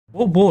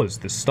What was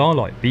the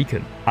Starlight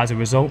beacon as a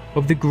result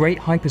of the Great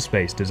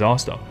Hyperspace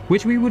Disaster,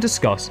 which we will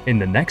discuss in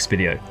the next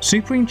video?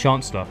 Supreme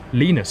Chancellor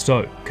Lina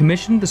So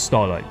commissioned the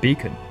Starlight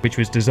beacon, which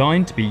was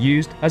designed to be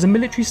used as a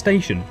military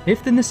station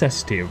if the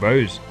necessity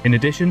arose. In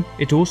addition,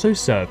 it also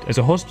served as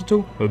a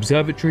hospital,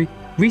 observatory,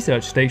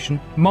 research station,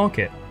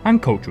 market,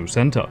 and cultural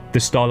center. The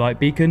Starlight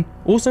beacon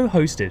also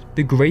hosted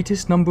the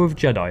greatest number of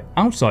Jedi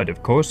outside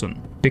of Coruscant.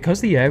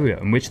 Because the area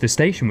in which the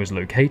station was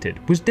located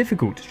was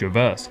difficult to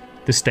traverse,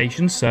 the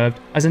station served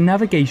as a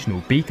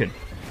navigational beacon,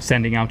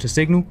 sending out a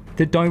signal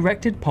that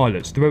directed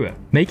pilots through it,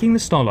 making the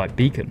Starlight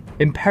beacon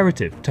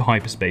imperative to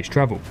hyperspace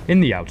travel in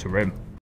the Outer Rim.